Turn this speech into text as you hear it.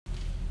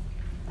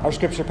Our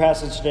scripture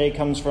passage today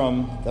comes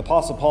from the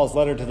Apostle Paul's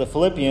letter to the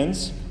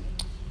Philippians,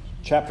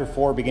 chapter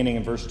 4, beginning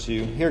in verse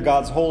 2. Hear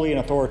God's holy and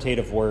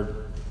authoritative word.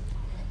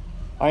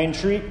 I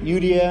entreat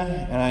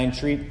Euodia and I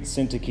entreat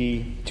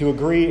Syntyche to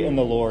agree in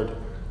the Lord.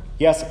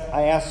 Yes,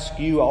 I ask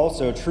you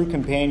also, true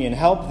companion,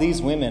 help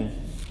these women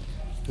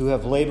who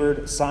have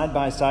labored side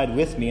by side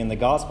with me in the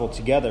gospel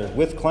together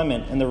with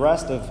Clement and the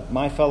rest of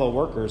my fellow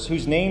workers,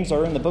 whose names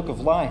are in the book of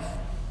life.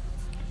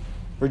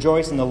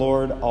 Rejoice in the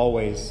Lord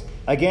always.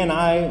 Again,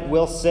 I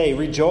will say,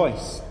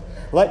 rejoice.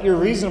 Let your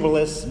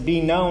reasonableness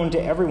be known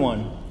to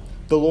everyone.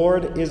 The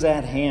Lord is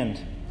at hand.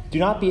 Do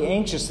not be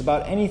anxious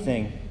about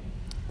anything,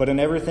 but in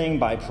everything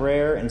by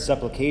prayer and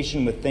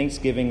supplication with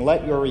thanksgiving,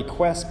 let your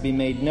requests be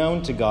made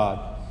known to God.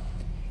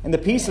 And the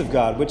peace of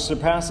God, which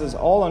surpasses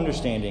all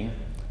understanding,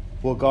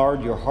 will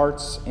guard your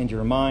hearts and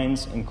your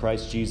minds in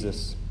Christ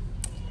Jesus.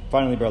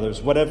 Finally,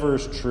 brothers, whatever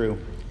is true,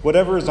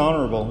 whatever is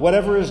honorable,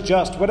 whatever is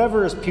just,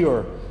 whatever is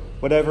pure,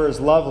 whatever is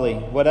lovely,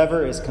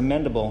 whatever is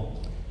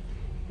commendable,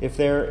 if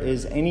there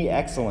is any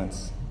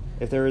excellence,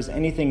 if there is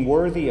anything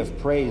worthy of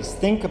praise,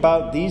 think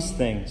about these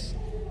things.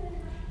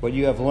 What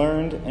you have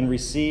learned and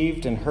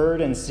received and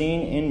heard and seen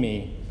in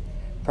me,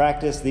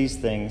 practice these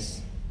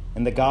things,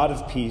 and the God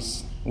of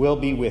peace will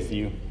be with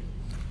you.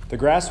 The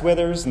grass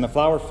withers and the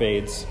flower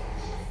fades.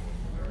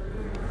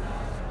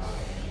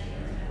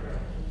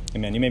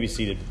 Amen. You may be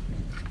seated.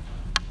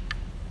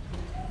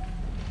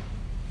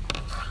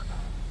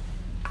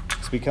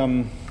 As we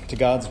come to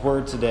God's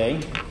word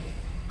today,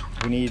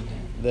 we need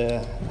the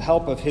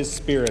help of His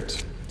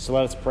Spirit. So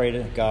let us pray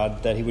to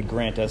God that He would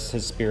grant us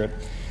His Spirit.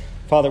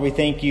 Father, we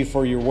thank you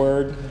for your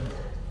word.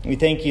 We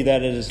thank you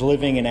that it is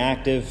living and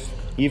active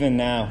even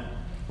now,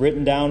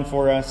 written down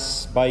for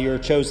us by your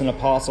chosen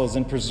apostles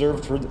and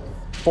preserved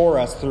for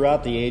us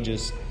throughout the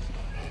ages.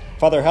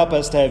 Father, help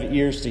us to have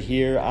ears to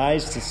hear,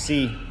 eyes to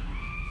see.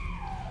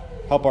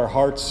 Help our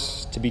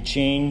hearts to be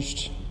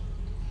changed,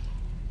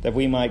 that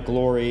we might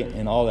glory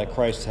in all that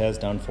Christ has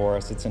done for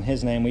us. It's in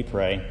His name we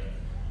pray.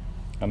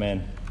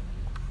 Amen.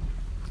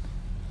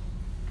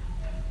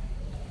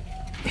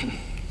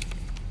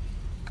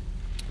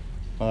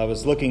 Well, I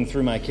was looking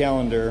through my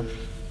calendar,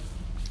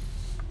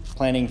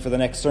 planning for the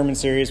next sermon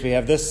series. We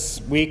have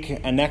this week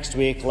and next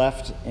week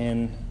left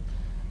in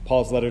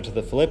Paul's letter to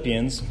the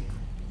Philippians.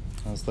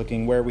 I was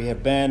looking where we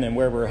have been and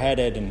where we're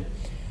headed, and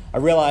I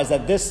realized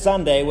that this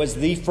Sunday was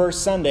the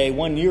first Sunday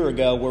 1 year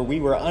ago where we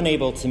were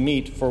unable to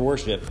meet for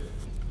worship.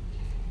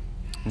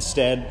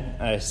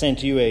 Instead, I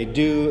sent you a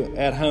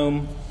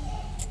do-at-home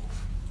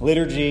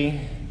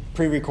liturgy,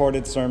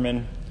 pre-recorded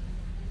sermon.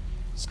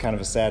 It's kind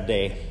of a sad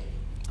day.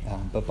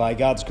 But by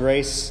God's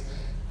grace,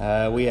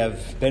 we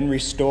have been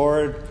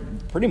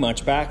restored pretty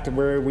much back to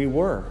where we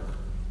were.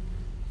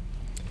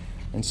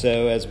 And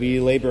so as we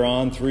labor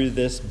on through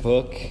this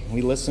book,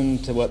 we listen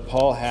to what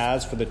Paul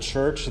has for the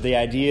church, the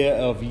idea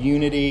of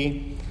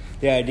unity,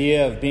 the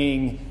idea of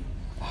being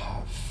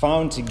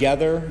found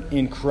together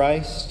in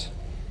Christ.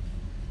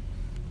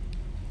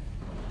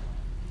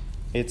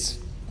 It's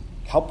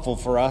helpful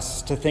for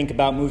us to think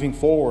about moving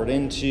forward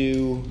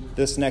into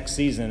this next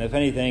season. If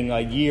anything, a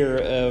year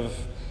of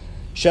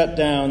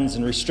shutdowns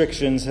and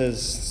restrictions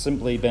has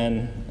simply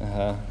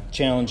been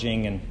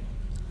challenging, and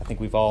I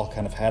think we've all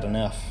kind of had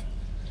enough.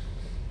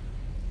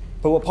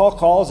 But what Paul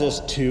calls us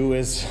to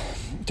is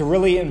to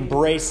really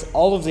embrace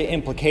all of the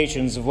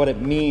implications of what it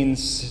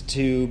means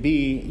to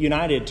be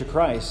united to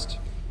Christ.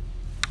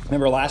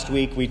 Remember last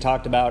week we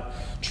talked about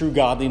true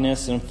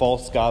godliness and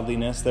false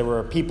godliness. There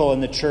were people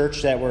in the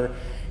church that were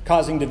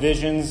causing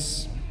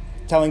divisions,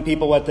 telling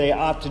people what they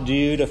ought to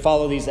do to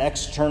follow these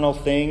external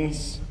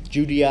things,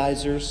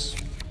 Judaizers.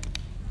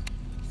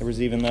 There was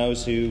even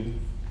those who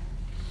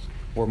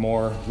were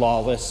more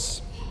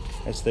lawless,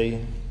 as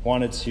they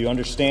wanted to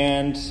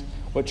understand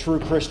what true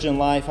Christian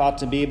life ought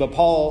to be. But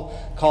Paul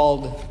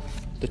called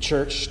the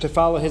church to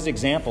follow his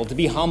example, to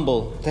be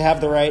humble, to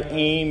have the right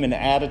aim and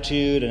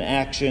attitude and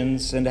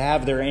actions, and to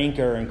have their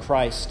anchor in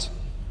Christ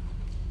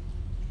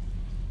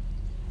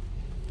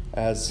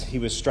as he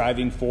was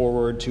striving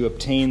forward to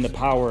obtain the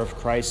power of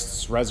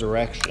Christ's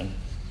resurrection.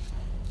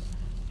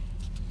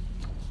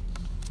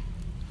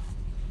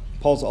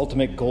 Paul's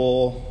ultimate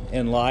goal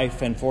in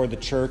life and for the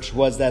church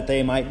was that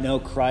they might know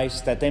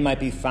Christ, that they might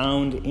be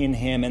found in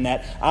Him, and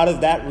that out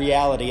of that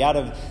reality, out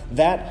of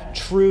that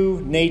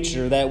true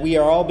nature, that we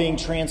are all being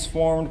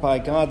transformed by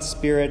God's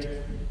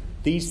Spirit,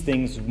 these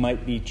things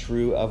might be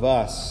true of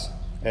us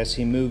as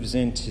he moves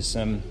into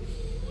some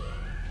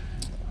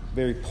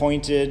very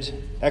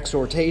pointed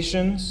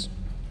exhortations.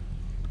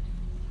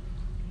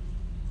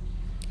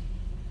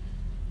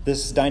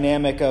 This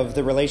dynamic of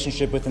the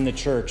relationship within the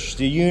church,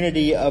 the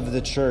unity of the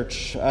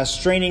church,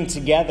 straining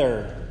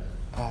together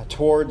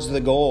towards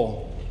the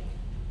goal.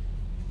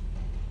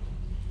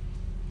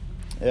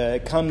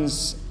 It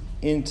comes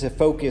into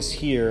focus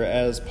here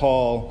as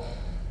Paul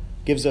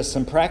gives us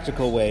some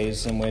practical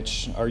ways in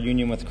which our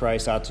union with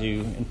Christ ought to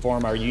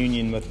inform our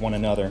union with one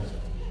another.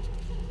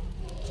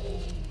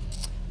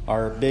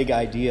 Our big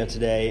idea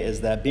today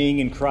is that being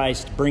in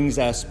Christ brings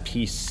us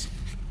peace.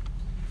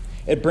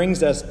 It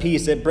brings us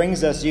peace. It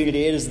brings us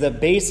unity. It is the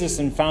basis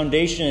and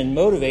foundation and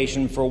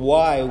motivation for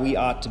why we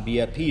ought to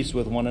be at peace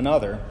with one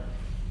another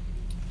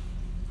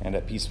and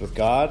at peace with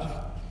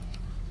God.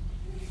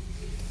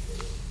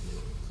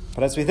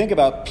 But as we think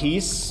about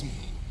peace,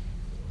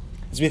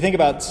 as we think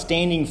about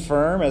standing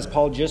firm, as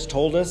Paul just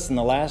told us in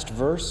the last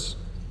verse,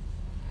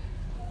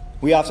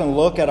 we often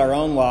look at our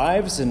own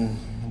lives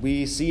and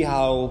we see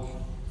how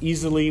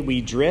easily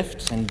we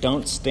drift and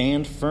don't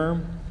stand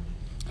firm,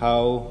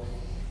 how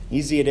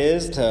easy it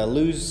is to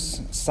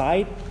lose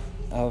sight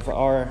of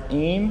our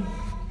aim,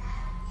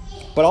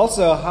 but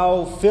also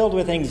how filled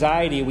with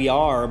anxiety we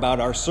are about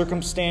our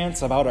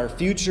circumstance, about our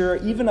future,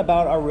 even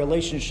about our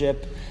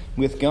relationship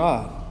with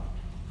God.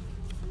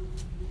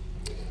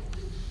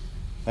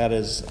 That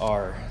is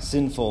our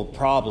sinful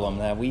problem,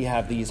 that we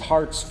have these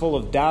hearts full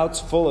of doubts,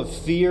 full of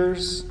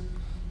fears,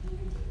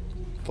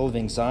 full of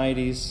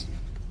anxieties.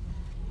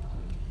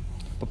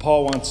 But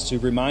Paul wants to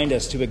remind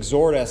us, to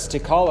exhort us, to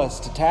call us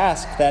to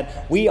task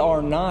that we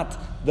are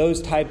not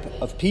those type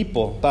of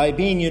people. By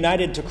being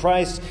united to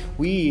Christ,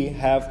 we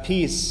have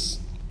peace.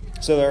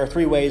 So there are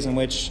three ways in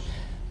which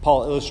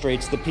Paul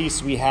illustrates the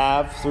peace we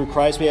have through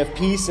Christ. We have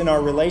peace in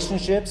our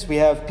relationships. We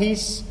have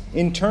peace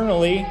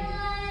internally.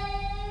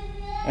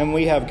 And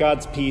we have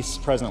God's peace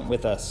present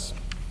with us.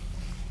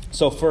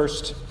 So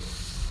first,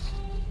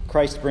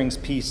 Christ brings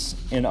peace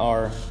in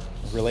our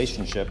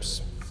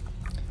relationships.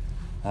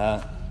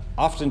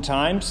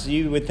 Oftentimes,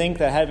 you would think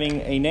that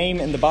having a name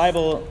in the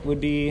Bible would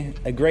be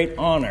a great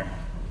honor.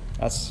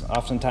 That's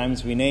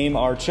oftentimes we name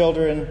our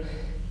children.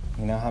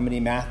 You know, how many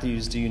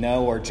Matthews do you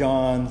know, or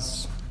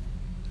Johns?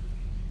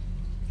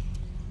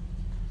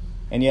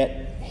 And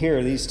yet,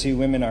 here, these two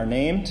women are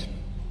named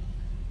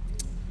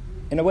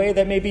in a way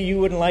that maybe you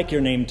wouldn't like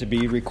your name to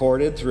be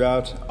recorded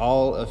throughout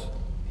all of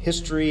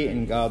history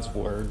in God's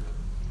Word.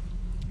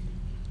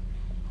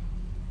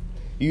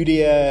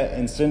 Euodia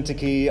and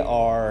Syntyche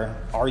are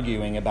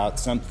arguing about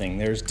something.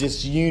 There's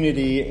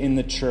disunity in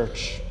the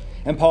church.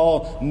 And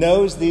Paul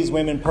knows these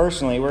women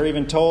personally. We're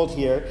even told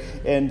here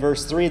in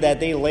verse 3 that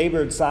they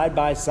labored side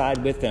by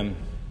side with him.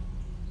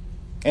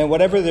 And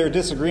whatever their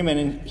disagreement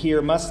in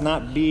here must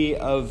not be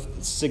of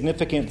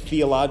significant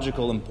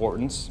theological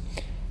importance,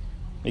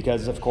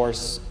 because, of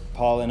course,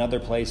 Paul in other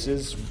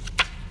places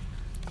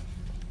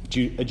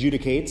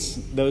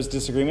adjudicates those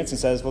disagreements and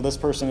says, well, this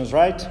person is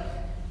right,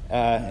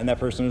 and that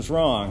person is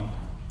wrong.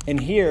 And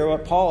here,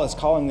 what Paul is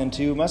calling them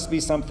to must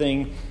be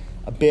something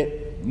a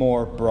bit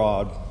more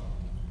broad,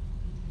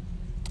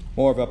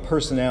 more of a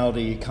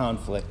personality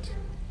conflict.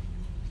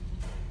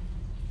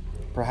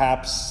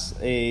 Perhaps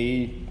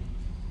a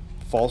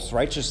false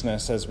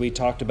righteousness, as we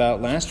talked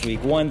about last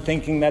week, one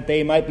thinking that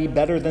they might be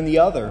better than the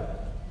other.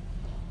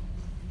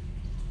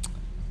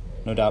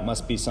 No doubt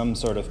must be some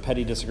sort of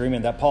petty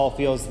disagreement that Paul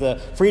feels the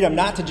freedom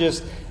not to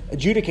just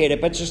adjudicate it,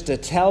 but just to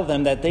tell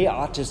them that they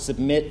ought to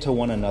submit to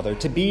one another,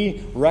 to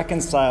be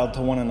reconciled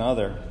to one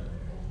another.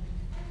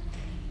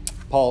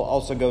 Paul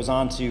also goes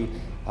on to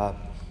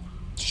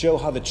show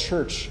how the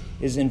church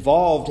is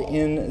involved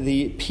in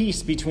the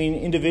peace between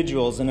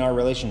individuals in our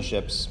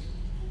relationships.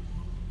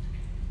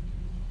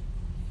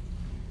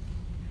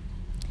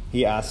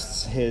 He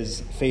asks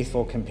his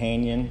faithful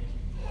companion,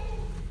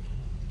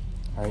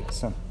 all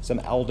right, some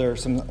elder,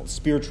 some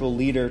spiritual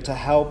leader, to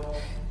help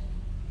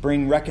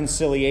bring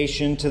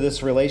reconciliation to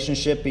this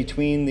relationship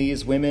between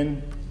these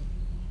women,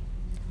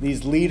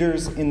 these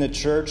leaders in the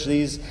church,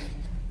 these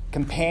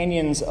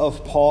companions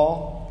of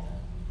Paul,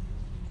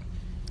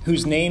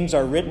 whose names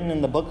are written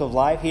in the book of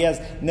life. He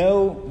has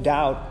no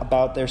doubt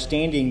about their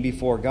standing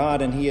before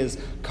God, and he is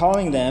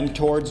calling them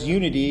towards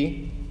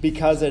unity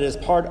because it is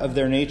part of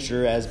their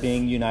nature as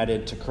being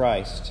united to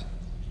Christ.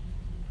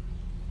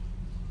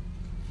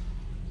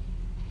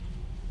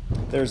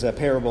 There's a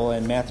parable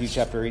in Matthew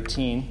chapter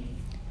 18,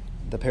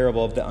 the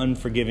parable of the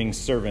unforgiving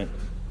servant.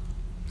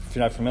 If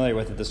you're not familiar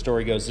with it, the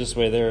story goes this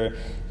way. There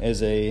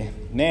is a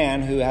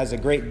man who has a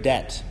great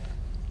debt,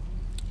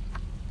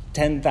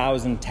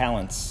 10,000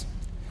 talents.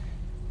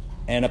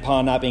 And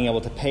upon not being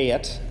able to pay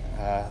it,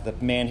 the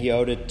man he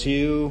owed it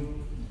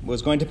to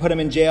was going to put him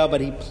in jail,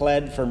 but he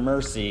pled for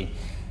mercy.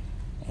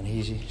 And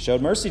he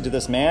showed mercy to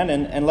this man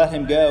and let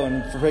him go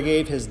and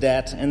forgave his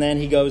debt. And then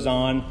he goes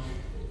on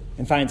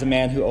and finds a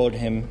man who owed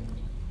him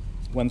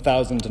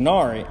 100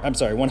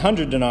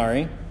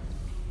 denarii,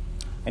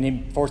 and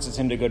he forces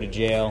him to go to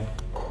jail.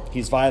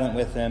 He's violent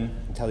with him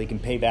until he can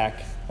pay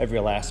back every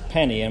last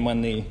penny. And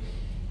when the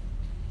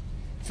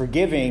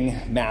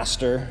forgiving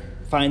master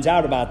finds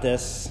out about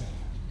this,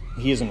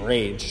 he is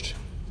enraged.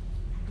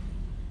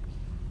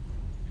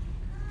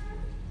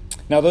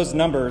 Now, those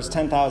numbers,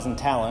 10,000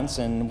 talents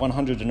and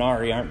 100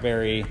 denarii, aren't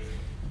very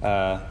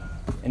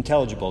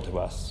intelligible to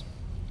us.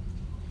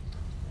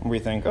 And we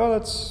think, oh,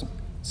 that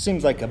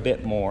seems like a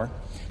bit more.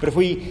 But if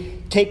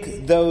we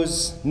take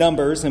those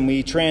numbers and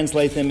we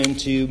translate them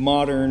into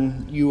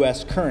modern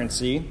U.S.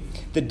 currency,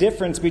 the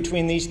difference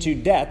between these two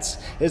debts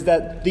is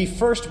that the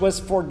first was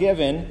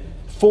forgiven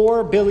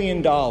 $4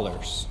 billion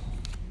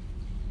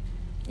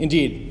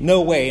Indeed,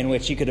 no way in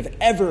which he could have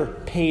ever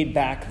paid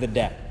back the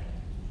debt.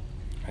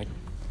 Right?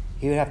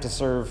 He would have to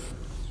serve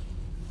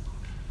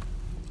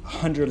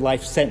 100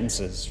 life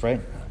sentences, right?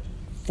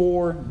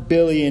 $4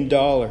 billion.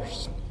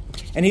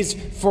 And he's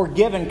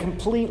forgiven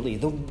completely.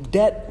 The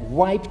debt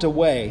wiped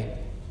away.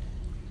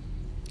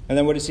 And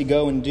then what does he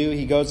go and do?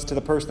 He goes to the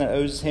person that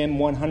owes him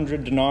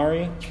 100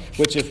 denarii,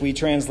 which if we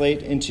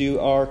translate into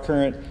our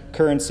current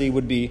currency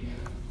would be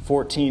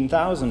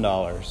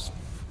 $14,000.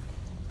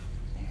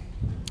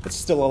 It's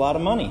still a lot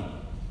of money.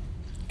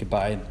 You could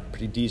buy a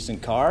pretty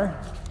decent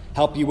car,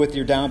 help you with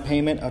your down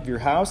payment of your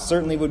house.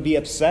 Certainly would be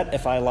upset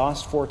if I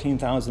lost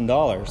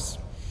 $14,000.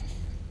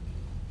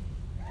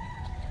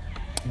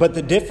 But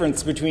the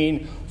difference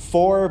between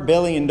 $4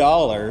 billion and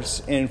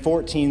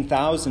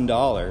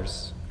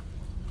 $14,000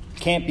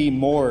 can't be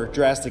more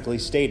drastically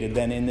stated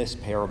than in this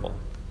parable.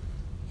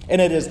 And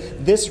it is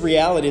this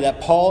reality that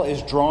Paul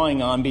is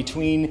drawing on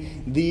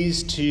between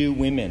these two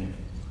women.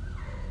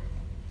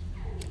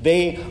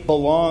 They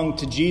belong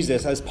to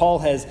Jesus, as Paul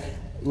has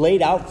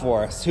laid out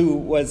for us, who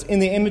was in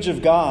the image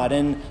of God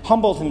and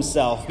humbled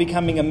himself,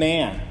 becoming a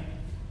man.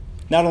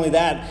 Not only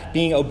that,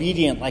 being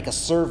obedient like a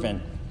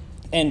servant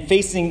and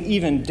facing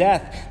even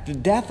death, the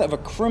death of a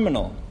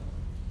criminal.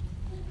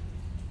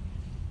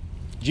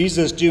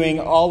 Jesus doing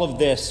all of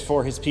this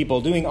for his people,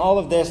 doing all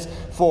of this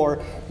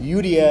for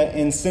Euodia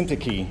and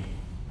Syntyche,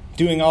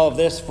 doing all of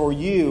this for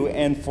you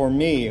and for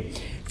me,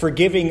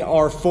 forgiving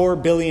our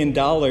 $4 billion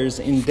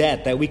in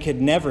debt that we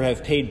could never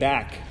have paid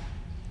back.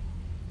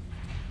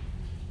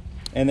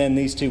 And then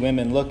these two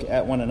women look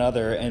at one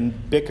another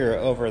and bicker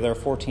over their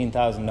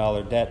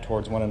 $14,000 debt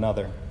towards one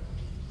another.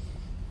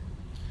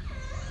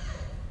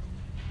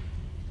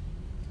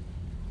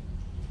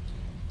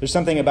 There's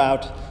something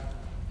about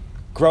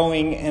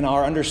growing in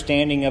our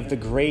understanding of the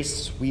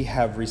grace we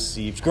have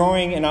received,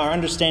 growing in our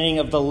understanding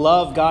of the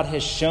love God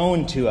has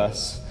shown to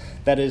us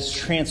that is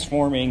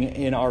transforming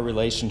in our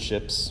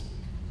relationships.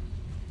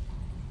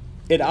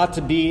 It ought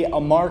to be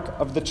a mark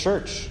of the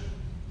church.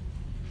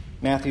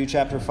 Matthew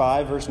chapter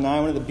 5, verse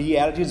 9, one of the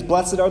Beatitudes,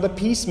 "Blessed are the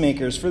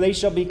peacemakers, for they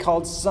shall be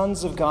called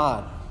sons of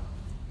God."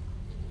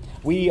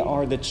 We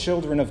are the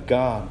children of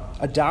God,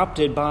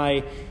 adopted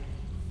by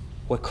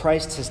what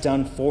Christ has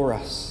done for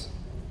us.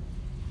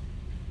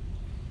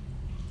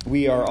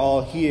 We are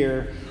all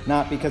here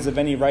not because of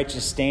any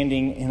righteous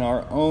standing in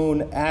our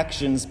own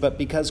actions, but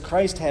because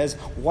Christ has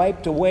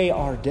wiped away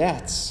our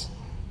debts.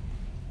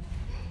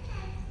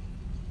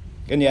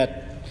 And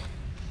yet,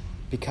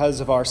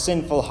 because of our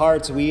sinful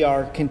hearts, we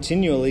are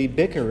continually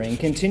bickering,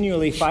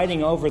 continually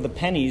fighting over the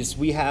pennies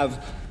we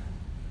have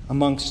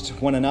amongst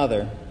one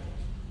another.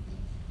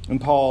 And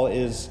Paul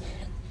is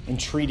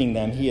entreating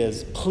them. He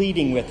is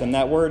pleading with them.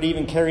 That word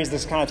even carries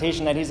this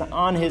connotation that he's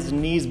on his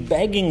knees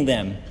begging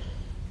them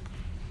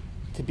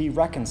to be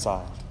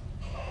reconciled.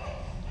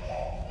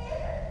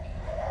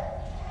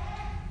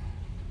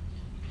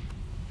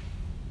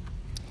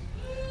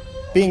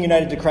 Being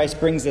united to Christ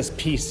brings us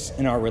peace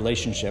in our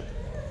relationship.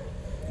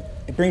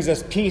 It brings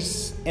us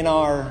peace in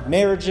our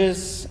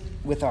marriages,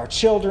 with our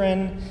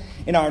children,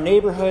 in our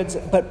neighborhoods,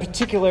 but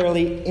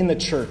particularly in the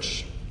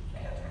church.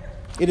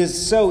 It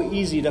is so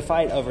easy to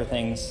fight over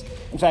things.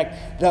 In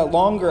fact, the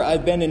longer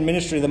I've been in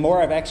ministry, the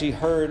more I've actually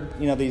heard,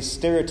 these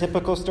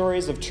stereotypical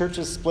stories of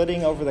churches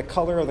splitting over the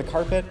color of the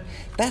carpet.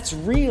 That's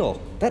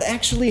real. That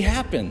actually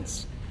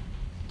happens.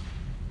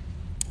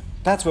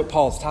 That's what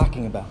Paul's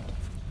talking about.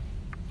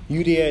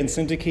 Euodia and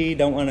Syntyche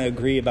don't want to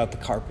agree about the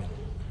carpet.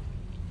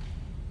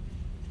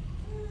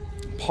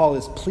 Paul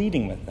is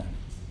pleading with them.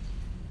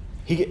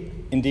 He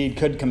indeed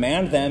could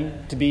command them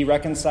to be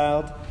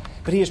reconciled,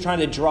 but he is trying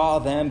to draw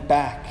them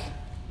back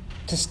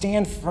to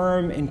stand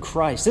firm in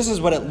Christ. This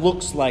is what it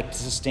looks like to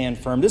stand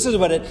firm. This is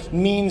what it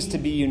means to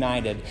be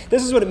united.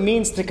 This is what it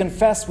means to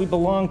confess we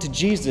belong to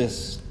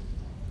Jesus.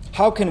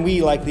 How can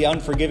we, like the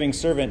unforgiving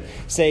servant,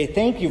 say,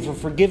 "Thank you for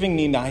forgiving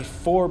me my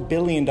 $4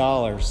 billion,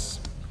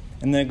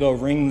 and then go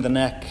wring the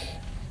neck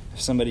of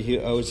somebody who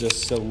owes us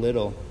so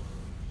little?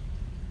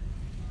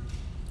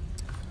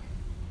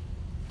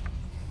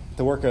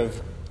 The work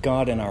of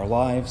God in our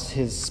lives,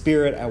 His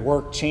Spirit at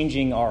work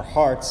changing our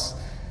hearts,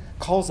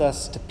 calls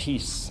us to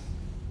peace.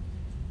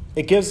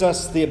 It gives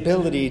us the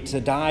ability to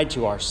die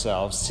to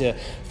ourselves, to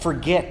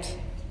forget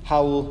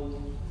how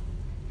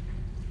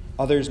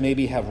others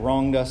maybe have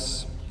wronged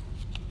us,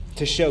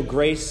 to show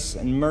grace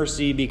and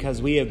mercy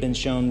because we have been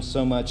shown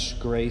so much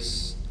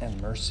grace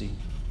and mercy.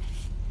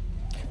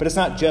 But it's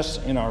not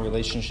just in our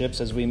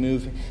relationships. As we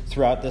move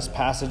throughout this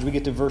passage, we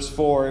get to verse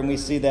 4 and we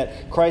see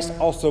that Christ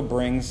also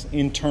brings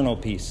internal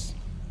peace.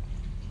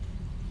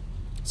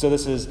 So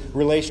this is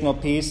relational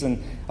peace,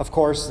 and of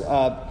course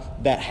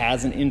that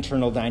has an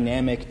internal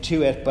dynamic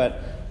to it,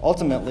 but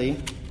ultimately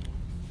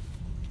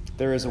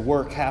there is a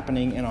work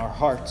happening in our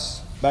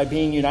hearts. By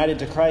being united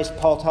to Christ,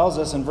 Paul tells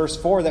us in verse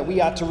 4 that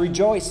we ought to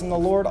rejoice in the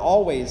Lord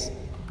always.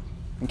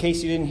 In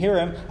case you didn't hear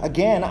him,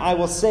 again I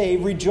will say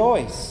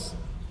rejoice.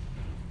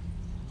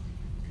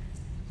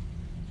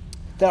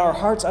 that our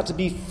hearts ought to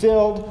be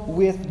filled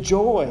with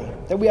joy,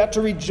 that we ought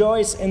to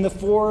rejoice in the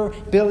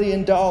 $4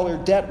 billion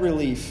debt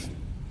relief.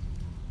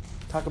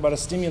 Talk about a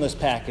stimulus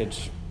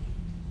package.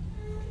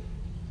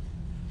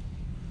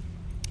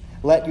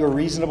 Let your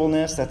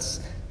reasonableness,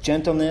 that's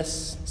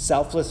gentleness,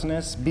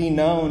 selflessness, be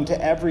known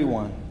to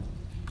everyone.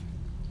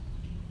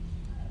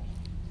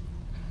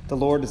 The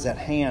Lord is at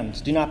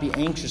hand. Do not be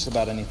anxious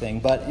about anything,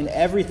 but in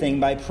everything,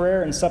 by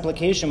prayer and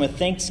supplication with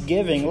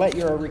thanksgiving, let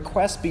your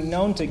requests be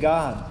known to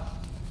God.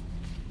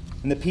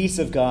 And the peace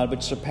of God,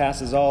 which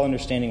surpasses all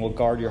understanding, will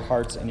guard your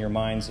hearts and your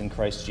minds in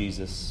Christ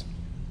Jesus.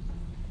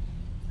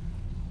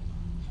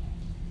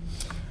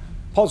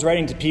 Paul's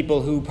writing to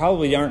people who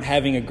probably aren't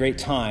having a great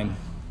time.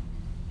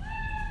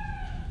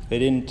 They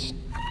didn't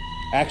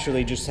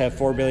actually just have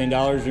 $4 billion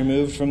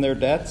removed from their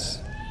debts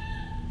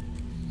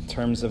in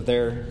terms of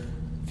their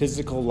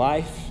physical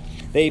life.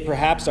 They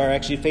perhaps are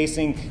actually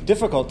facing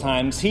difficult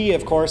times. He,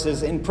 of course,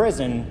 is in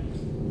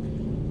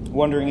prison,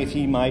 wondering if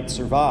he might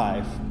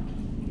survive.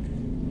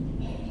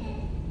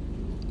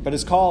 But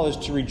his call is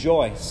to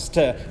rejoice,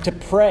 to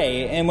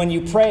pray, and when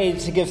you pray,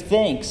 to give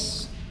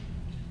thanks.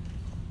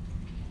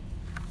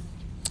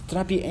 To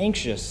not be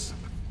anxious.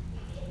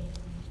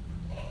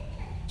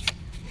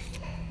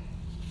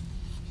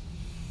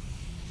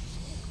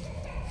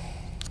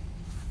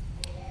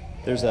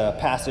 There's a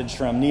passage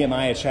from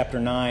Nehemiah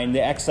chapter 9.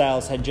 The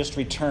exiles had just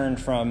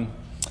returned from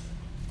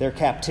their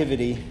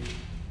captivity,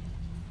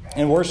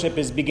 and worship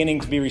is beginning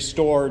to be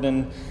restored,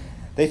 and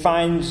they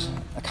find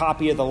a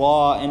copy of the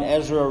law, and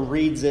Ezra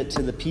reads it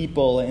to the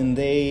people, and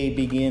they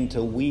begin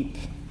to weep.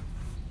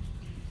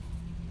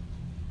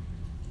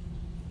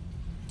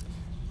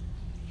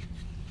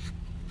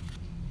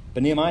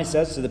 But Nehemiah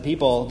says to the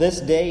people,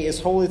 "This day is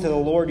holy to the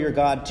Lord your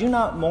God. Do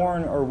not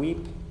mourn or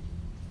weep."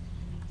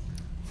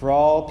 For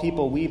all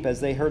people weep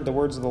as they heard the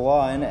words of the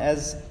law. And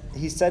as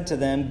he said to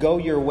them, "Go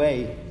your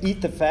way,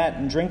 eat the fat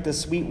and drink the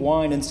sweet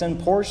wine, and send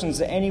portions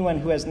to anyone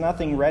who has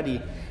nothing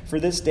ready. For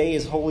this day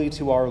is holy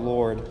to our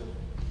Lord.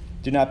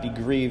 Do not be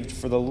grieved,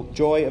 for the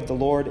joy of the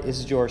Lord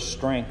is your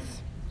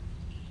strength."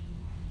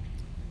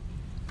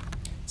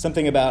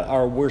 Something about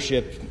our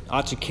worship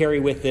ought to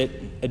carry with it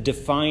a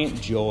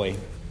defiant joy.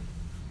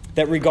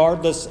 That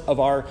regardless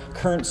of our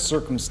current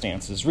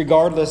circumstances,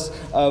 regardless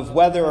of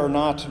whether or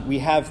not we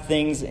have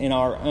things in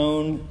our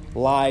own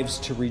lives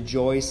to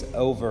rejoice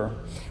over,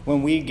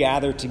 when we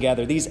gather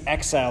together, these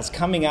exiles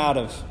coming out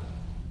of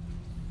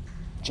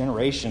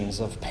generations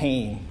of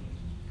pain,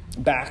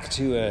 back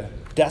to a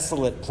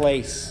desolate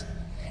place,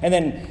 and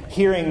then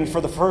hearing for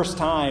the first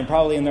time,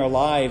 probably in their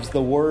lives,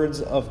 the words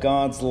of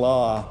God's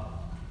law,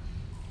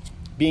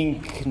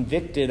 being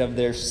convicted of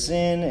their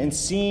sin and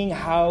seeing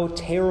how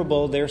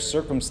terrible their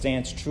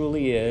circumstance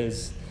truly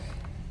is.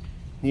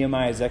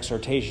 Nehemiah's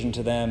exhortation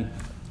to them,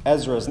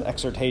 Ezra's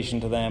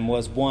exhortation to them,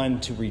 was one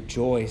to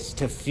rejoice,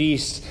 to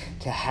feast,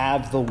 to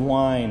have the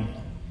wine,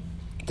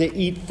 to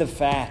eat the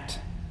fat.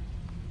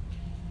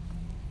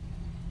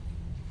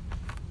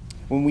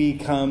 When we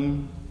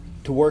come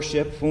to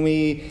worship, when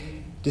we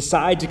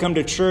decide to come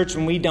to church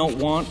when we don't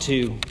want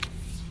to,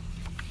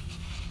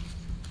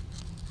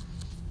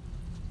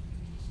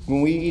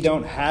 when we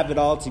don't have it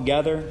all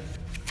together,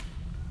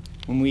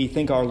 when we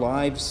think our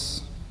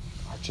lives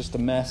are just a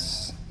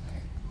mess,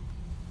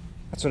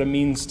 that's what it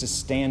means to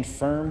stand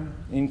firm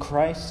in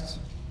Christ,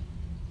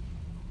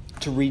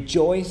 to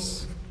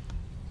rejoice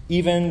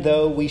even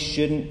though we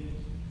shouldn't,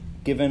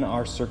 given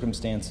our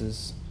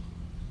circumstances.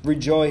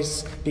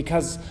 Rejoice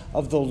because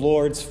of the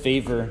Lord's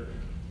favor.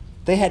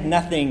 They had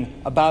nothing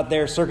about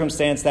their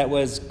circumstance that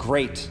was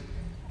great,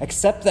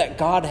 except that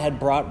God had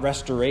brought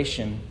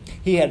restoration.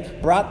 He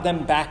had brought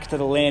them back to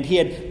the land. He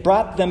had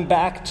brought them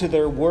back to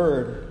their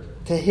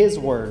word, to his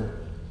word.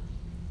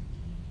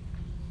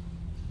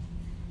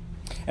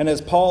 And as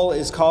Paul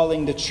is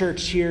calling the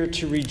church here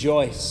to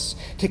rejoice,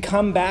 to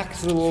come back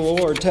to the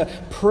Lord, to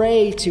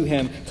pray to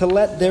him, to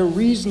let their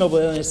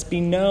reasonableness be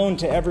known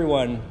to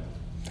everyone,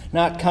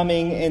 not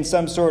coming in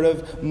some sort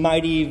of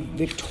mighty,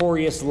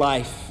 victorious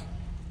life,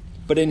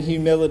 but in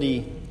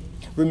humility,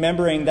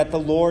 remembering that the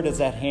Lord is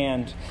at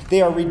hand.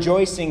 They are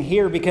rejoicing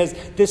here because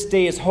this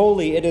day is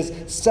holy. It is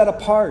set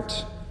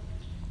apart.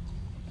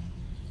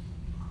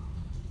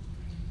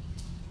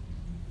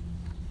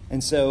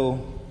 And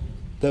so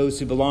those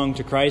who belong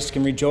to Christ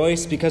can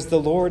rejoice because the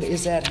Lord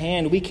is at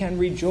hand. We can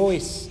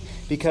rejoice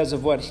because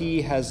of what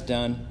he has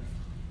done.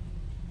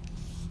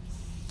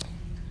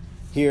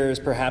 Here is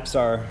perhaps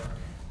our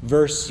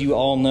verse you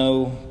all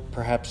know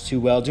perhaps too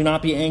well. Do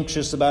not be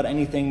anxious about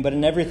anything, but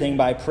in everything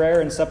by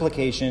prayer and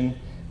supplication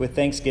with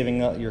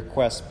thanksgiving let your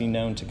requests be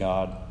known to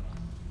God.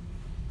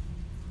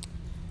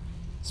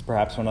 It's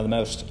perhaps one of the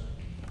most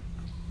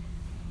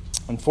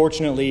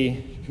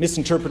unfortunately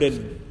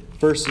misinterpreted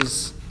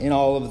verses in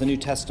all of the New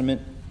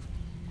Testament.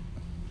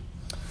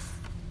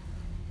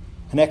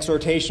 An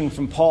exhortation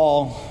from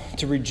Paul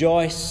to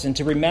rejoice and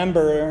to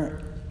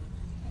remember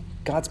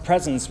God's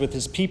presence with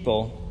his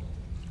people,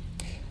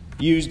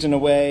 used in a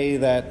way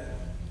that,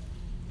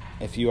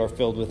 if you are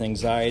filled with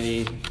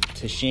anxiety,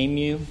 to shame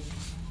you.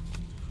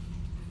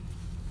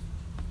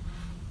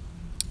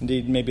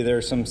 Indeed, maybe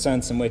there's some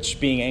sense in which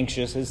being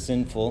anxious is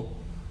sinful.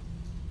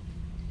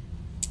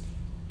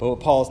 But what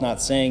Paul's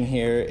not saying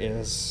here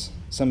is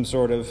some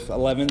sort of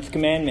 11th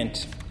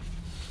commandment.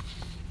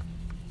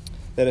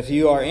 That if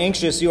you are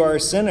anxious, you are a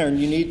sinner and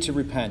you need to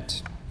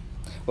repent.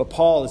 What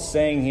Paul is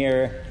saying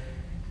here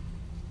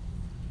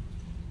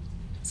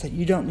is that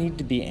you don't need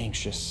to be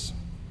anxious.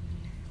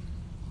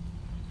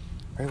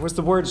 Right? What's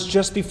the words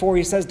just before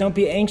he says, don't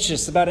be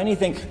anxious about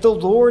anything. The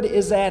Lord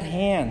is at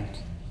hand.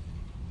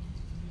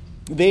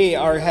 They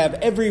have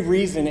every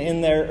reason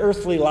in their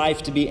earthly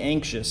life to be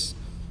anxious.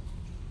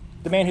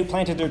 The man who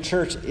planted their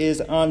church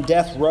is on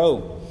death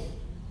row,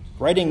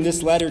 writing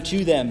this letter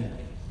to them.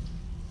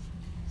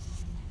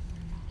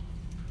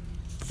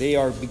 They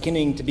are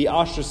beginning to be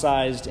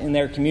ostracized in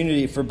their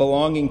community for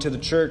belonging to the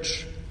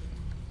church.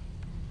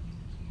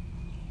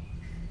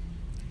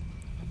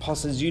 Paul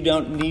says you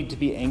don't need to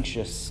be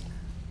anxious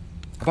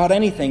about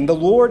anything. The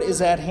Lord is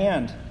at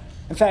hand.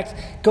 In fact,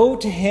 go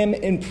to him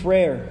in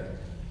prayer.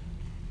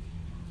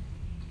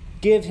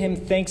 Give him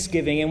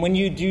thanksgiving. And when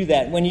you do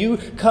that, when you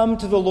come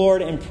to the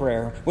Lord in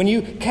prayer, when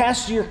you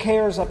cast your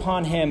cares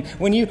upon him,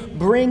 when you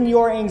bring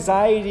your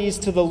anxieties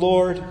to the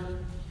Lord,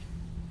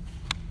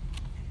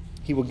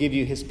 he will give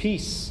you his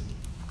peace.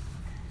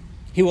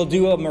 He will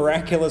do a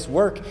miraculous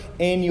work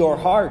in your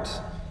heart.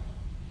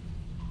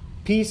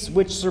 Peace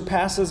which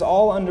surpasses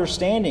all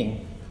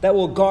understanding, that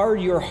will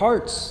guard your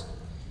hearts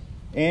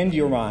and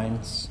your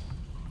minds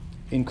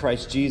in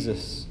Christ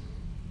Jesus.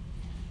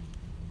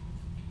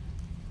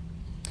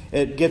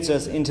 It gets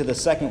us into the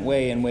second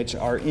way in which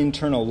our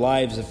internal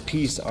lives of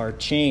peace are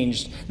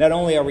changed. Not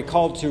only are we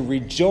called to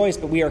rejoice,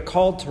 but we are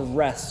called to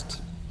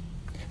rest.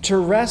 To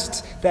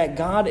rest that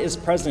God is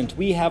present.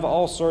 We have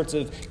all sorts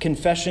of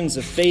confessions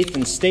of faith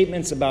and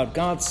statements about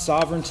God's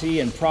sovereignty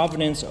and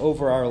providence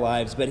over our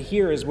lives. But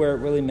here is where it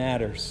really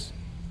matters.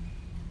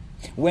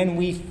 When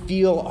we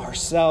feel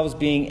ourselves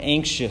being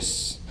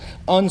anxious,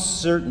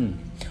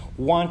 uncertain,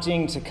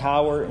 wanting to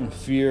cower in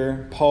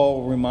fear,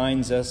 Paul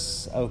reminds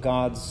us of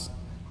God's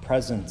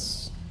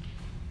presence.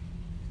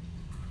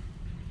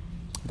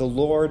 The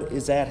Lord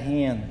is at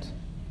hand.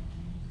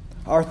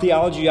 Our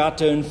theology ought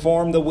to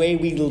inform the way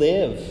we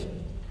live,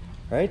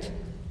 right?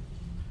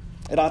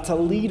 It ought to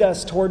lead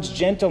us towards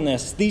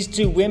gentleness. These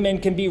two women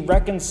can be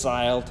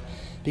reconciled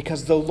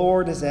because the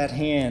Lord is at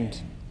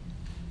hand.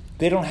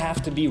 They don't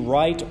have to be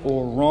right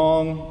or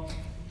wrong.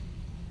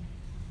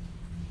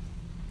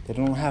 They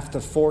don't have to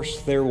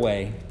force their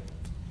way.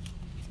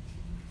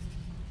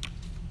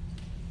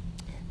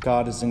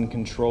 God is in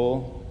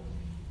control.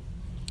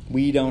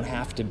 We don't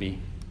have to be.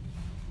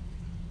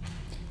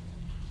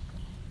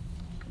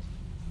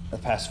 The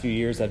past few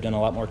years, I've done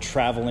a lot more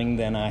traveling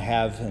than I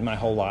have in my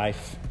whole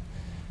life.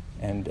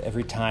 And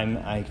every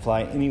time I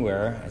fly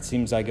anywhere, it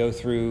seems I go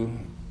through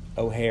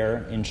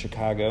O'Hare in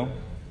Chicago.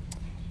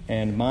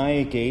 And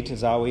my gate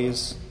is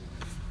always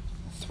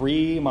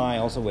 3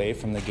 miles away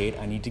from the gate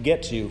I need to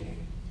get to.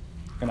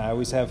 And I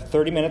always have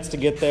 30 minutes to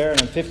get there,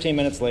 and I'm 15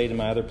 minutes late, and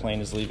my other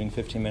plane is leaving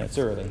 15 minutes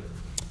early.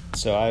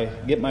 So I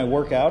get my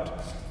workout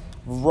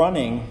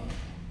running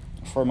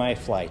for my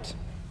flight.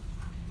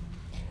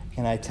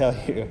 And I tell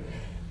you,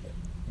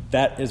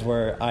 that is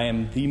where I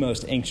am the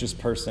most anxious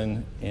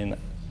person in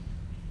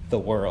the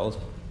world.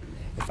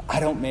 If I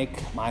don't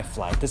make my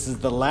flight, this is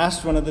the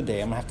last one of the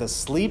day, I'm going to have to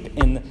sleep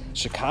in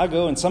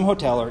Chicago in some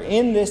hotel or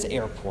in this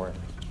airport.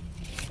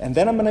 And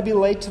then I'm going to be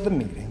late to the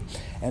meeting.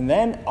 And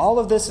then all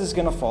of this is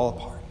going to fall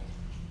apart.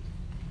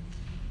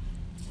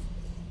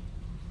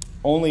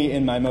 Only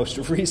in my most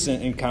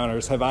recent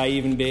encounters have I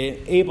even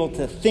been able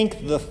to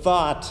think the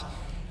thought,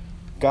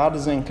 God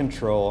is in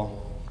control.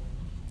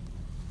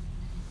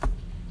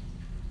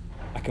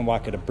 I can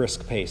walk at a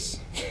brisk pace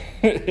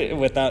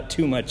without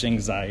too much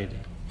anxiety.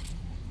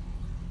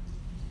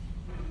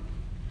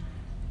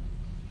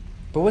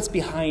 But what's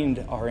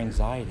behind our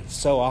anxiety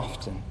so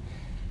often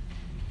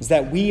is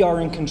that we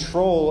are in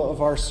control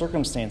of our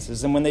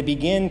circumstances. And when they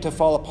begin to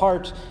fall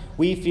apart,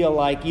 we feel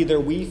like either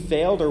we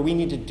failed or we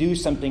need to do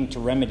something to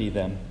remedy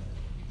them.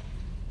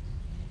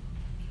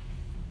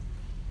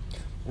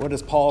 What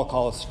does Paul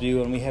call us to do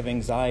when we have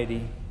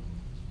anxiety?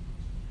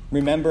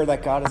 Remember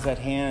that God is at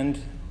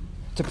hand,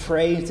 to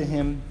pray to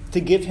him, to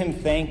give him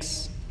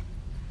thanks,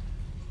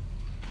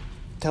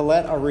 to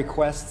let our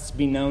requests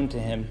be known to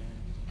him,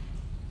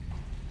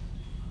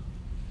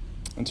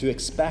 and to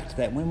expect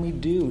that when we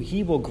do,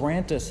 he will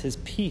grant us his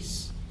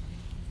peace.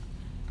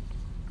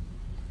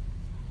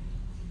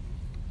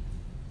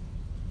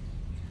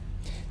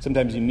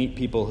 Sometimes you meet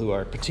people who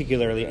are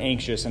particularly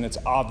anxious, and it's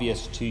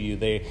obvious to you.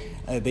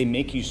 They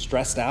make you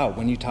stressed out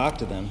when you talk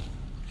to them.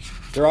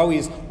 They're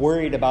always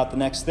worried about the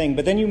next thing.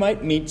 But then you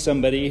might meet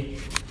somebody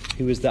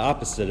who is the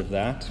opposite of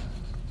that,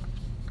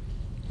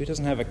 who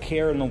doesn't have a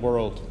care in the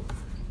world.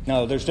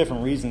 Now, there's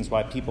different reasons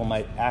why people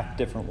might act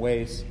different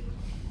ways.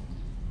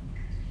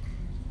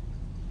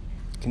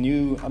 Can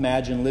you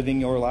imagine living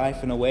your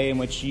life in a way in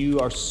which you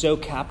are so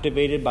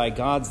captivated by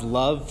God's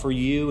love for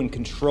you and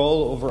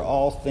control over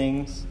all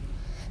things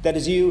That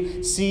as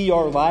you see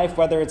your life,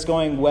 whether it's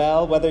going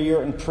well, whether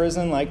you're in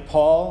prison like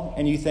Paul,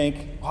 and you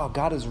think, wow,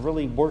 God is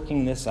really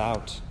working this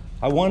out.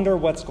 I wonder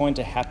what's going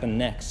to happen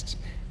next,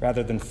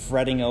 rather than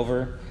fretting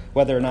over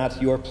whether or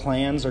not your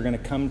plans are going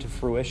to come to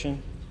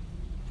fruition.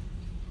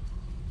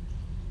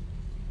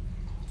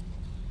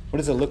 What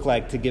does it look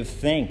like to give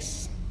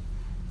thanks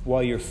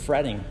while you're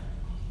fretting?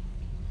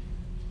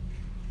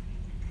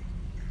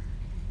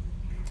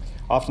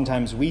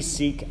 Oftentimes we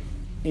seek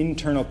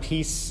internal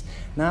peace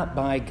not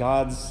by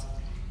God's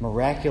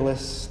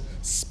miraculous,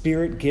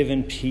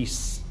 Spirit-given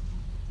peace,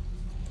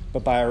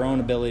 but by our own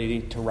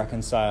ability to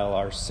reconcile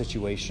our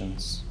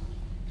situations.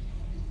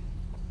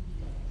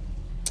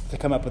 To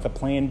come up with a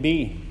plan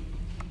B.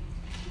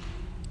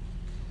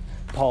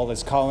 Paul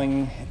is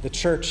calling the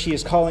church, he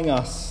is calling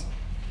us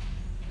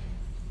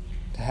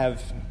to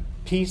have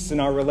peace in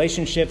our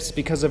relationships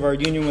because of our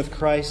union with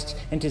Christ,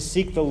 and to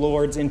seek the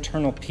Lord's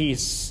internal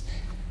peace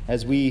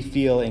as we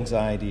feel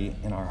anxiety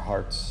in our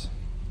hearts.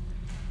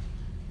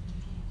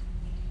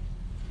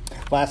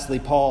 Lastly,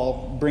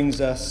 Paul brings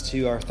us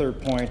to our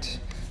third point,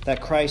 that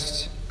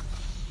Christ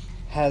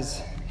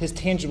has his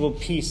tangible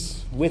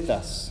peace with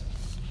us,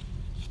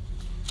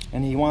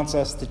 and he wants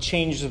us to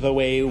change the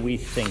way we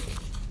think.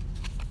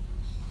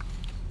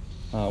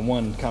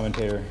 One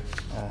commentator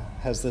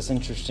has this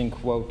interesting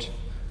quote: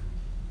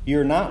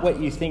 "You're not what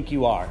you think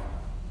you are."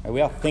 Right?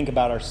 We all think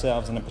about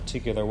ourselves in a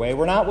particular way.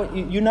 We're not what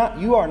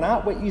you are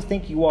not what you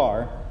think you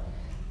are,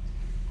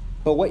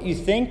 but what you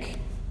think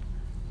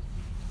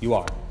you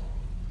are.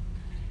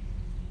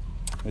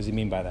 What does he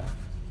mean by that?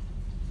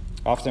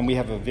 Often we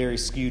have a very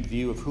skewed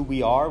view of who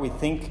we are. We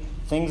think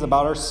things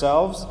about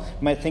ourselves.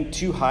 We might think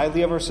too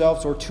highly of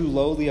ourselves or too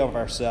lowly of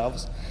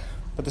ourselves.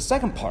 But the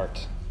second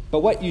part, but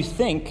what you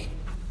think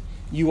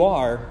you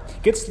are,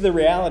 gets to the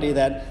reality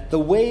that the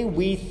way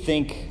we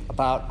think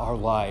about our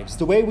lives,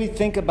 the way we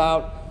think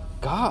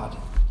about God,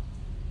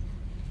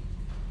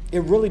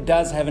 it really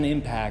does have an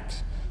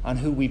impact on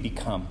who we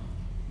become,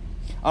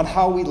 on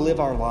how we live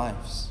our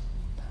lives.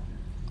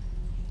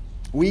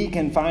 We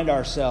can find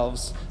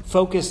ourselves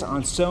focused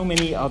on so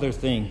many other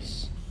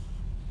things,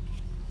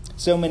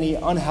 so many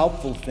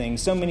unhelpful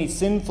things, so many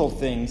sinful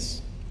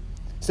things,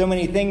 so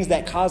many things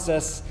that cause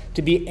us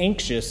to be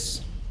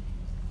anxious,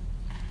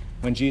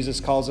 when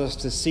Jesus calls us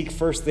to seek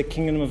first the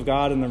kingdom of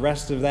God, and the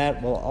rest of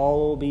that will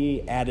all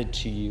be added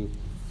to you.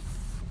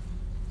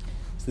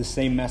 It's the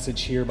same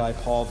message here by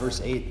Paul,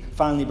 verse 8.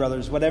 "Finally,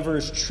 brothers, whatever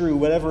is true,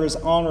 whatever is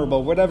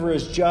honorable, whatever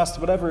is just,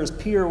 whatever is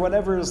pure,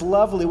 whatever is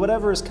lovely,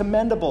 whatever is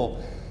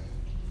commendable,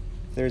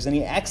 if there's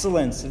any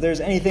excellence, if there's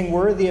anything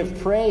worthy of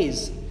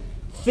praise,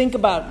 think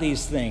about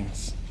these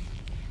things.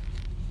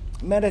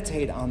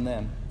 Meditate on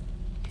them.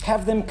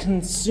 Have them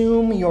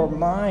consume your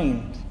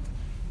mind.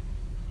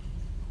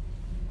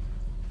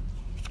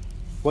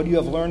 What you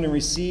have learned and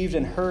received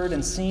and heard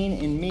and seen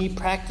in me,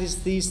 practice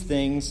these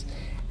things,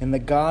 and the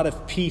God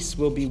of peace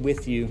will be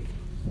with you."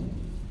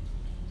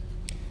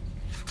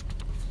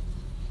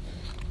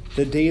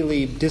 The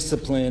daily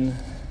discipline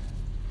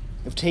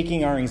of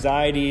taking our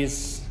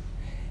anxieties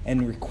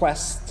and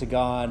requests to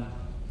God,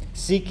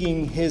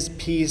 seeking his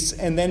peace,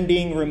 and then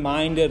being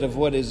reminded of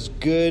what is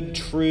good,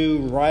 true,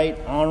 right,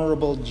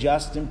 honorable,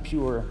 just, and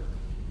pure,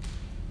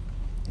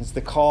 is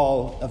the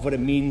call of what it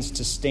means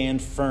to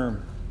stand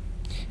firm.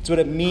 It's what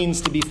it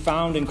means to be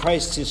found in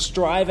Christ, to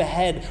strive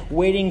ahead,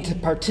 waiting to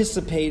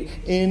participate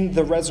in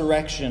the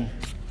resurrection.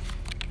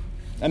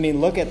 I mean,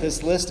 look at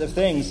this list of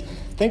things.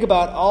 Think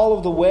about all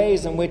of the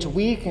ways in which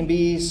we can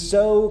be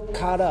so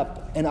caught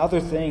up in other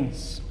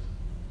things.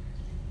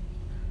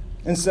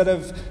 Instead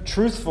of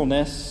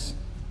truthfulness,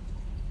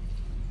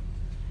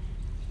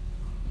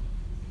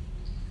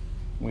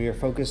 we are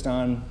focused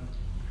on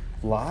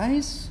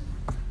lies,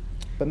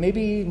 but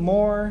maybe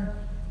more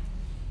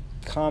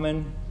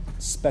common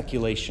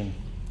speculation,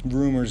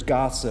 rumors,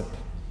 gossip.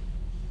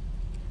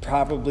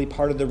 Probably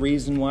part of the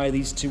reason why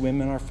these two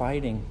women are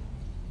fighting.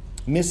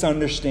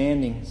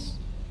 Misunderstandings,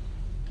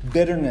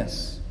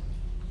 bitterness,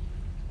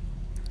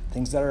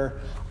 things that are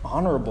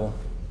honorable,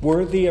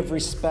 worthy of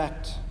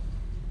respect.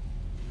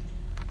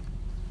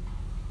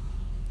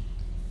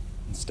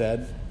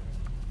 Instead,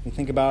 we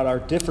think about our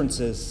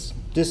differences,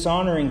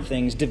 dishonoring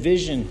things,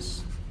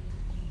 divisions.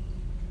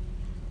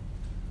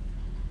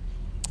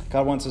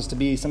 God wants us to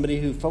be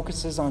somebody who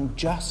focuses on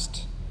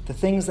just, the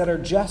things that are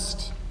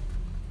just.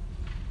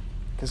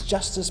 Because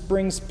justice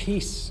brings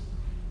peace.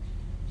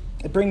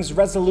 It brings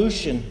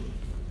resolution.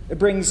 It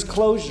brings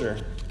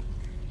closure,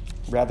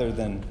 rather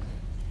than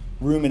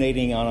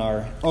ruminating on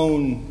our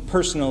own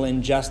personal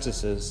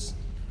injustices.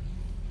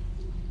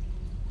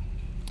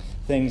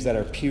 Things that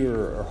are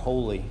pure or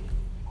holy.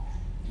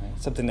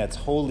 Something that's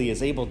holy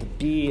is able to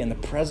be in the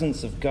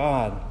presence of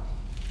God,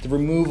 the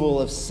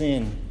removal of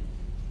sin.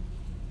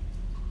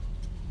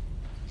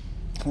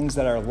 Things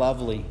that are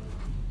lovely,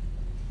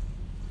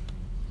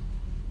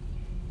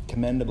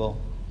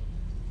 commendable.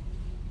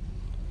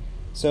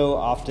 So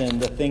often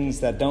the things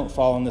that don't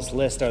fall on this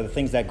list are the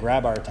things that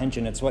grab our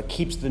attention. It's what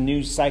keeps the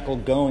news cycle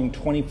going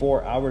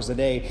 24 hours a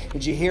day.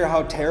 Did you hear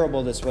how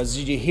terrible this was?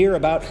 Did you hear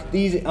about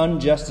these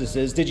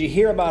injustices? Did you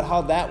hear about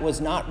how that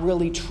was not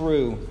really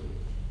true?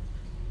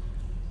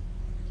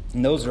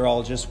 And those are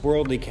all just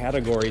worldly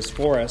categories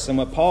for us. And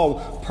what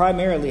Paul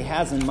primarily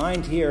has in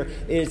mind here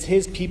is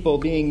his people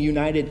being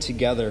united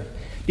together,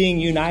 being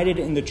united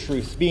in the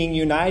truth, being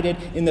united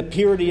in the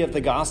purity of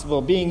the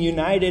gospel, being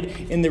united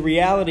in the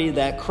reality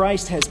that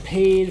Christ has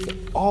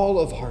paid all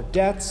of our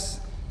debts.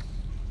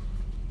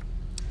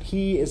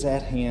 He is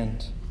at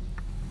hand.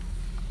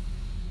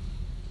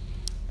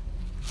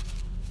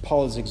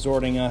 Paul is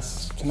exhorting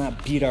us to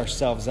not beat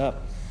ourselves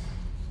up.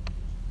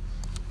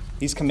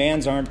 These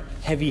commands aren't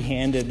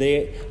heavy-handed.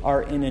 They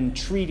are an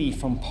entreaty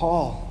from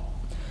Paul.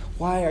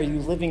 Why are you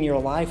living your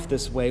life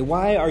this way?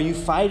 Why are you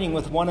fighting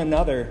with one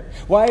another?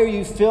 Why are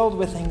you filled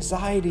with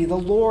anxiety? The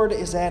Lord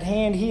is at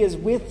hand. He is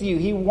with you.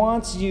 He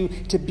wants you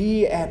to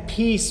be at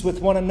peace with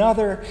one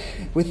another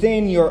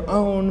within your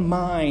own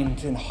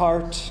mind and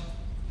heart.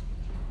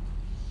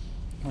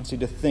 He wants you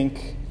to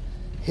think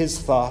his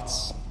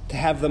thoughts, to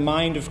have the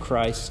mind of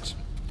Christ.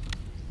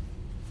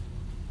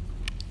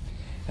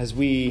 As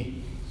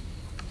we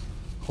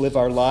live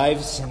our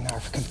lives and are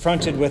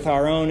confronted with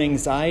our own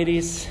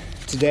anxieties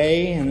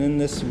today and in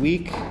this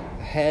week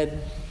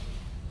ahead,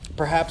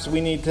 perhaps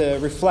we need to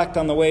reflect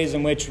on the ways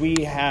in which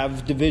we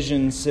have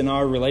divisions in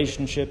our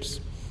relationships,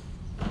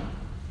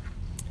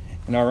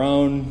 in our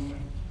own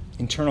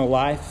internal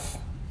life,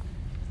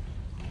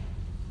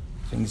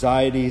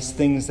 anxieties,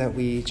 things that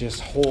we just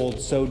hold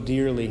so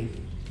dearly,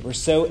 that we're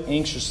so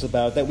anxious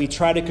about, that we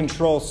try to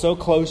control so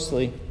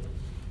closely.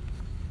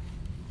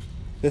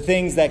 The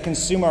things that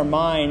consume our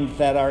mind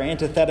that are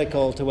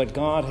antithetical to what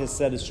God has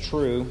said is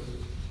true.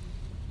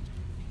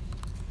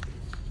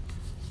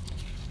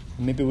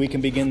 Maybe we can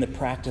begin to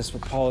practice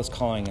what Paul is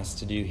calling us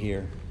to do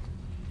here.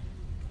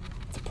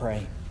 To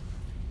pray.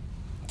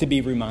 To be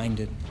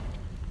reminded.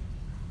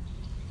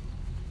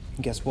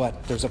 And guess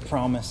what? There's a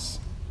promise.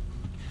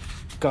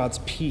 God's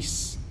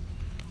peace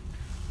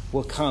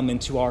will come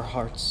into our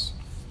hearts.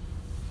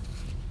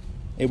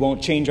 It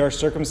won't change our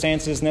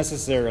circumstances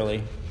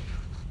necessarily,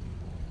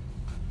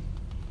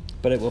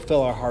 but it will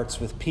fill our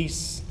hearts with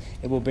peace.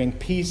 It will bring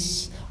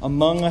peace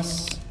among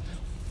us,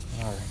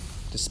 our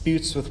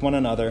disputes with one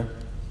another.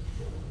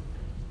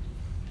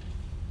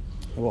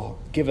 It will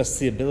give us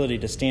the ability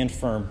to stand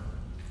firm,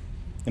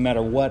 no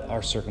matter what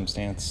our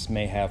circumstance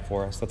may have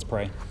for us. Let's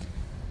pray.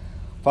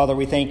 Father,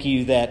 we thank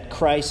you that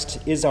Christ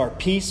is our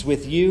peace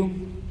with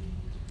you,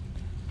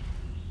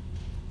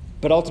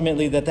 but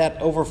ultimately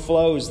that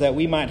overflows, that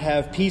we might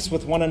have peace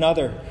with one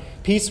another,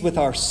 peace with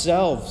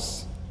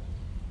ourselves.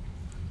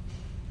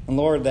 And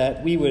Lord,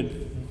 that we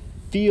would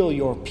feel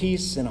your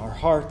peace in our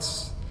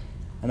hearts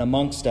and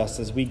amongst us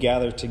as we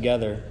gather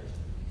together.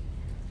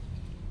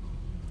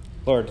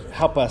 Lord,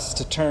 help us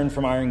to turn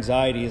from our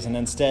anxieties and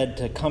instead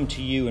to come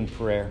to you in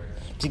prayer,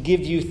 to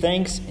give you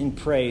thanks and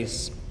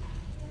praise.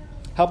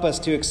 Help us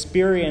to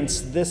experience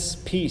this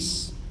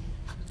peace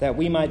that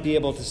we might be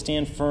able to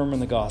stand firm in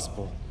the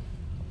gospel.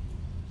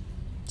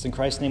 It's in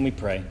Christ's name we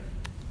pray.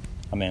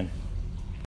 Amen.